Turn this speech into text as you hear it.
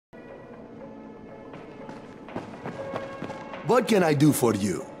What can I do for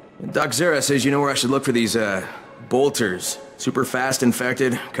you? Doc Zera says you know where I should look for these, bolters. Super fast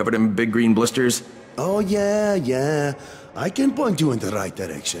infected, covered in big green blisters. Oh, yeah. I can point you in the right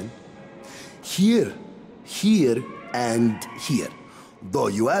direction. Here, and here. Though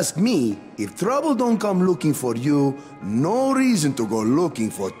you ask me, if trouble don't come looking for you, no reason to go looking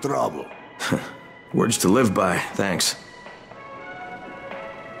for trouble. Words to live by, thanks.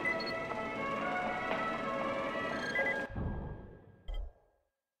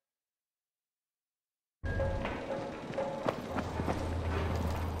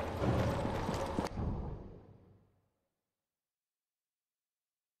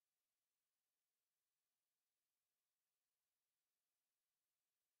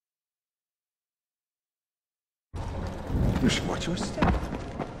 You should watch your step.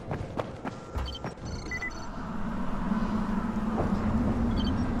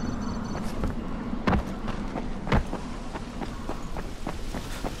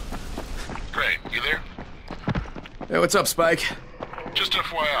 Great, you there? Hey, what's up, Spike? Just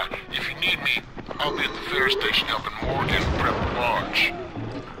FYI, if you need me, I'll be at the ferry station helping Morgan prep the launch.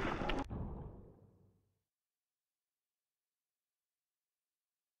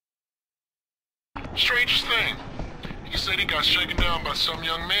 Strangest thing, he said he got shaken down by some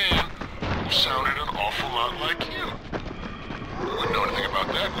young man who sounded an awful lot like you. You wouldn't know anything about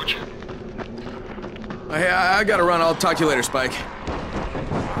that, would you? Hey, I gotta run. I'll talk to you later, Spike.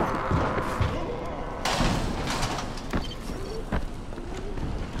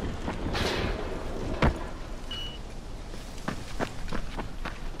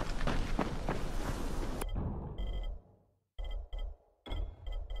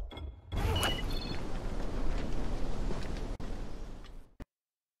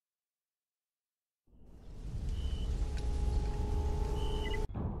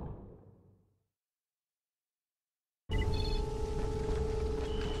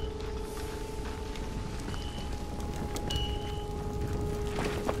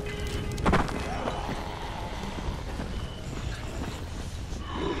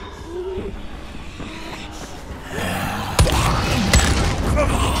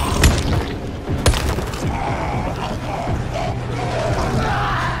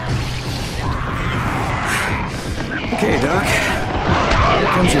 Okay, Doc. Here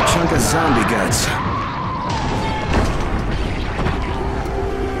comes your chunk of zombie guts.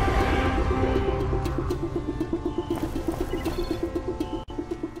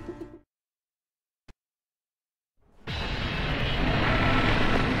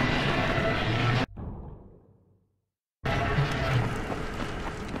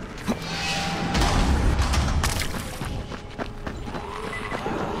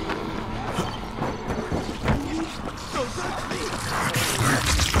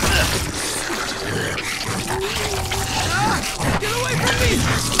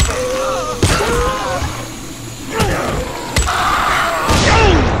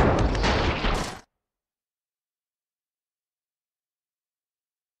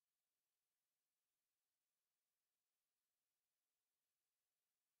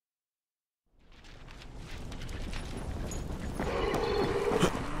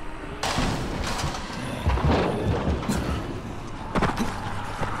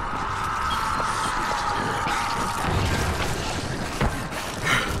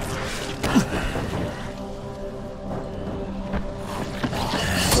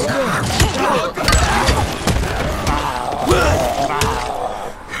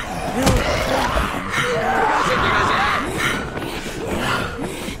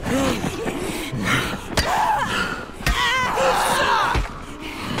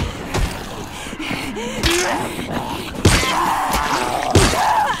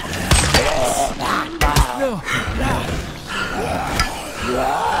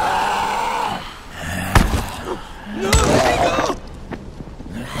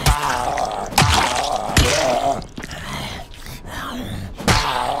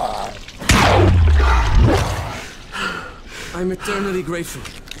 I'm eternally grateful.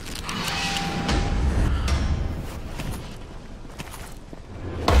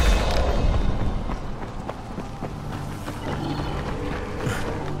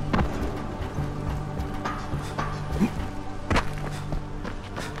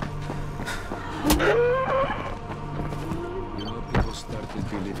 You know, people started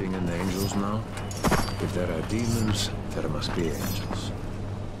believing in angels now. If there are demons, there must be angels.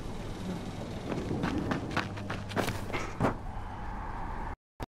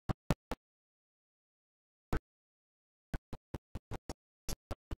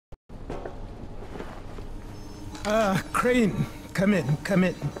 Crane, come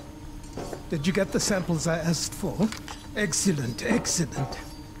in. Did you get the samples I asked for? Excellent, excellent.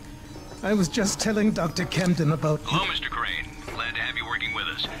 I was just telling Dr. Camden about... Hello, Mr. Crane. Glad to have you working with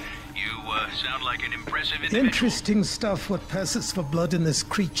us. You, sound like an impressive individual. Interesting stuff what passes for blood in this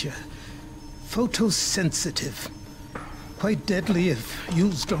creature. Photosensitive. Quite deadly if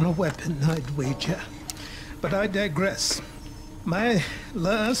used on a weapon, I'd wager. But I digress. My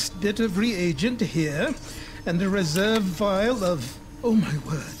last bit of reagent here, and a reserve vial of... oh my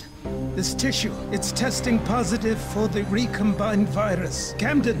word. This tissue, it's testing positive for the recombined virus.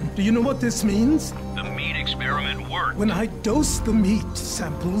 Camden, do you know what this means? The meat experiment worked. When I dose the meat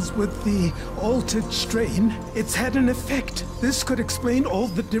samples with the altered strain, it's had an effect. This could explain all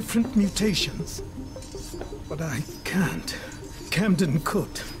the different mutations. But I can't. Camden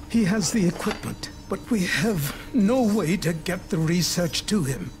could. He has the equipment, but we have no way to get the research to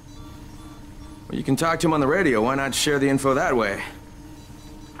him. Well, you can talk to him on the radio. Why not share the info that way?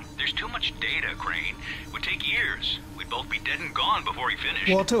 There's too much data, Crane. It would take years. We'd both be dead and gone before he finished.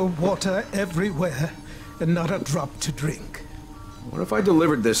 Water everywhere, and not a drop to drink. What if I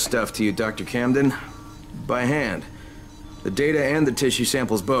delivered this stuff to you, Dr. Camden? By hand. The data and the tissue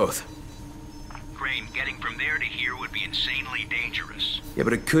samples both. Crane, getting from there to here would be insanely dangerous. Yeah,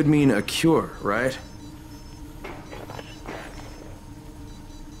 but it could mean a cure, right?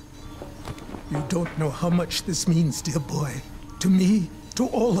 You don't know how much this means, dear boy. To me, to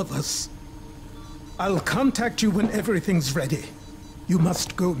all of us. I'll contact you when everything's ready. You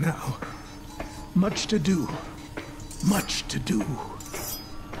must go now. Much to do. Much to do.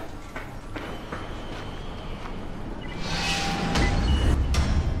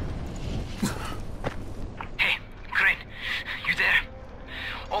 Hey, Crane, you there?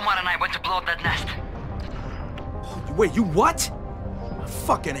 Omar and I went to blow up that nest. Wait, you what?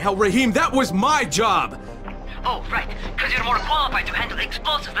 Fucking hell, Rahim, that was my job! Oh, right, because you're more qualified to handle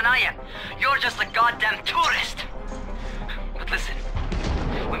explosives than I am. You're just a goddamn tourist. But listen,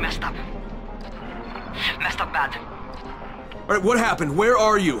 we messed up. Messed up bad. Alright, what happened? Where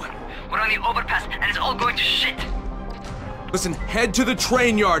are you? We're on the overpass, and it's all going to shit. Listen, head to the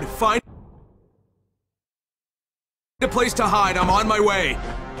train yard. Find a place to hide. I'm on my way.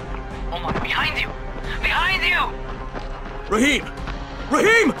 Omar, behind you! Behind you! Rahim!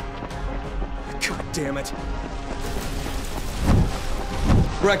 Rahim! God damn it.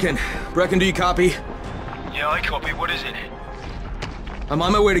 Brecken, do you copy? Yeah, I copy. What is it? I'm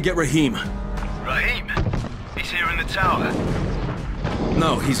on my way to get Rahim. Rahim? He's here in the tower.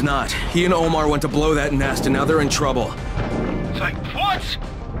 No, he's not. He and Omar went to blow that nest, and now they're in trouble. Like, what?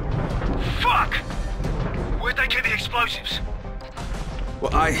 Fuck! Where'd they get the explosives?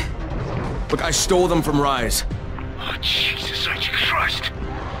 Well, Look, I stole them from Rise. Oh, Jesus H. Christ!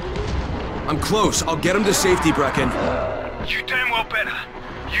 I'm close. I'll get him to safety, Brecken. You damn well better.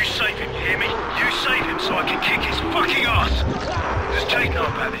 You save him, you hear me? You save him so I can kick his fucking ass! Does Jade know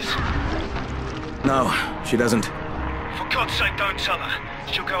about this? No, she doesn't. For God's sake, don't tell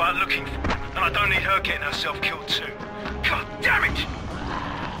her. She'll go out looking for him, and I don't need her getting herself killed too. God damn it!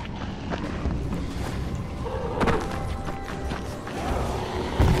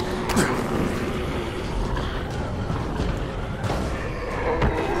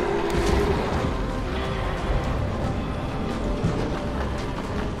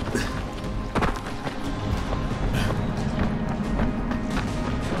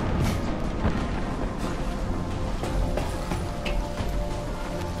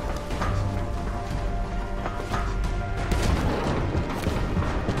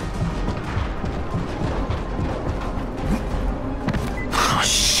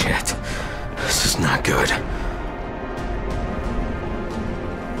 Not good.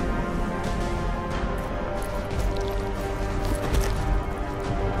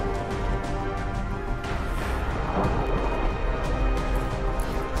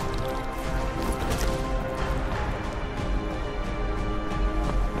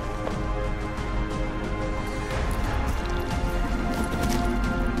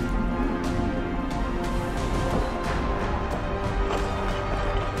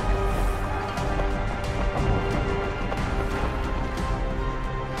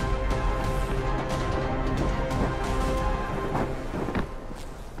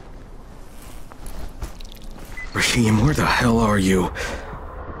 Rahim, where the hell are you?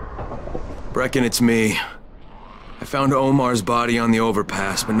 Brecken, it's me. I found Omar's body on the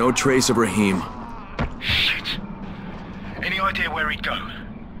overpass, but no trace of Rahim. Shit. Any idea where he'd go?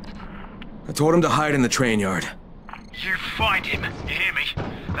 I told him to hide in the train yard. You find him, you hear me?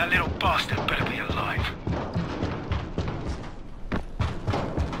 That little bastard better be alive.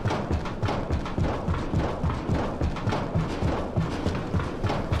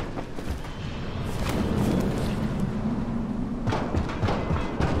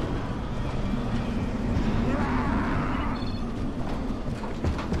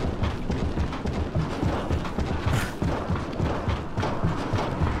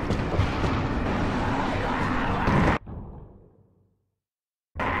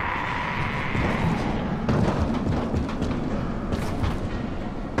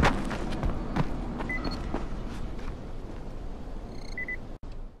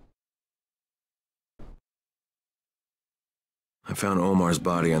 I found Omar's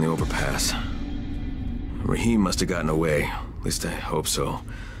body on the overpass. Rahim must have gotten away. At least I hope so.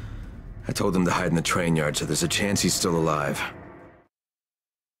 I told him to hide in the train yard, so there's a chance he's still alive.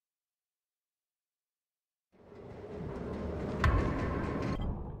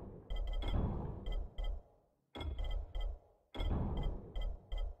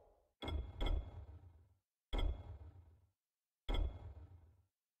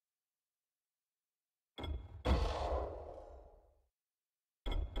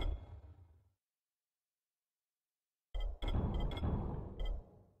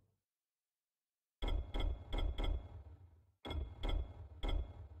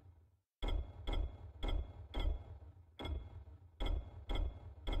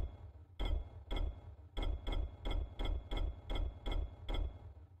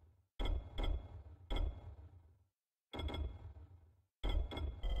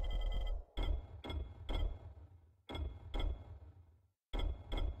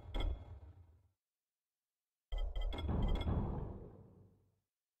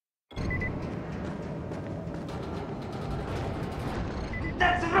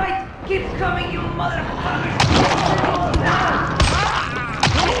 That's right! Keep coming, you motherfucker!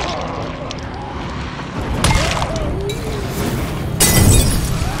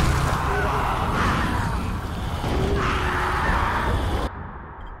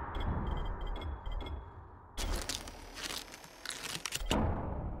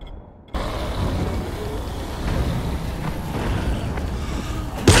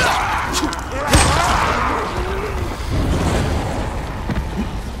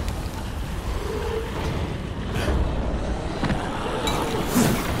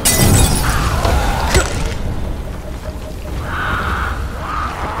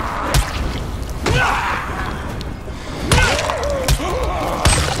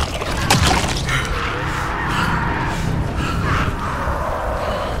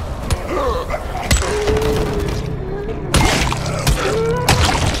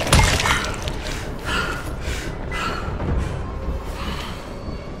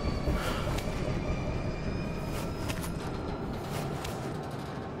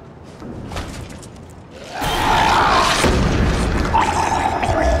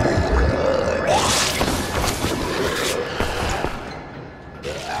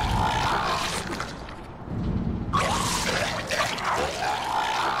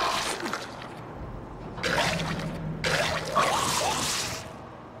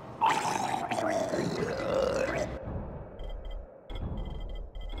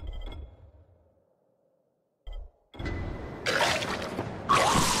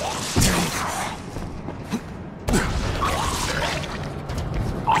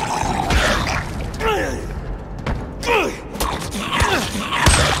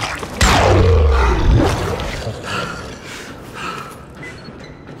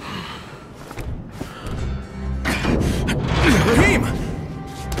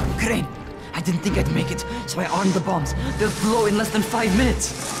 So I armed the bombs. They'll blow in less than 5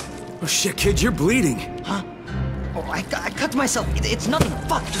 minutes. Oh shit, kid, you're bleeding. Huh? Oh, I cut myself. It's nothing.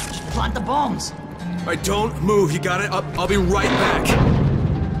 Fuck, just plant the bombs. Alright, don't move. You got it? I'll be right back.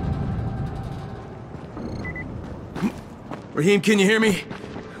 Rahim, can you hear me?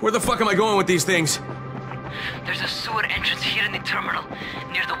 Where the fuck am I going with these things? There's a sewer entrance here in the terminal,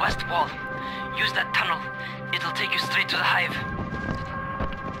 near the west wall. Use that tunnel. It'll take you straight to the hive.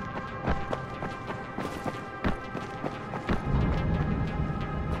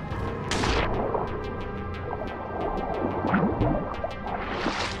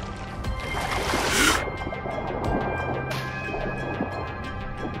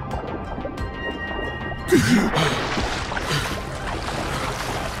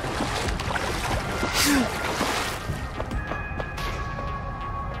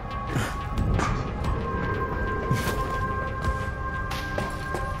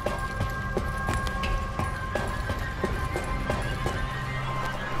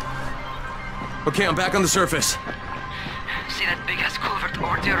 Okay, I'm back on the surface. See that big-ass culvert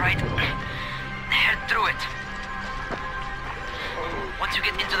over to your right? Head through it. Once you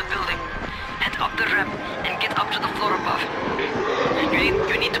get into the building, head up the ramp and get up to the floor above.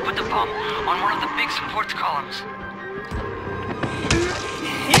 You need to put the bomb on one of the big support columns.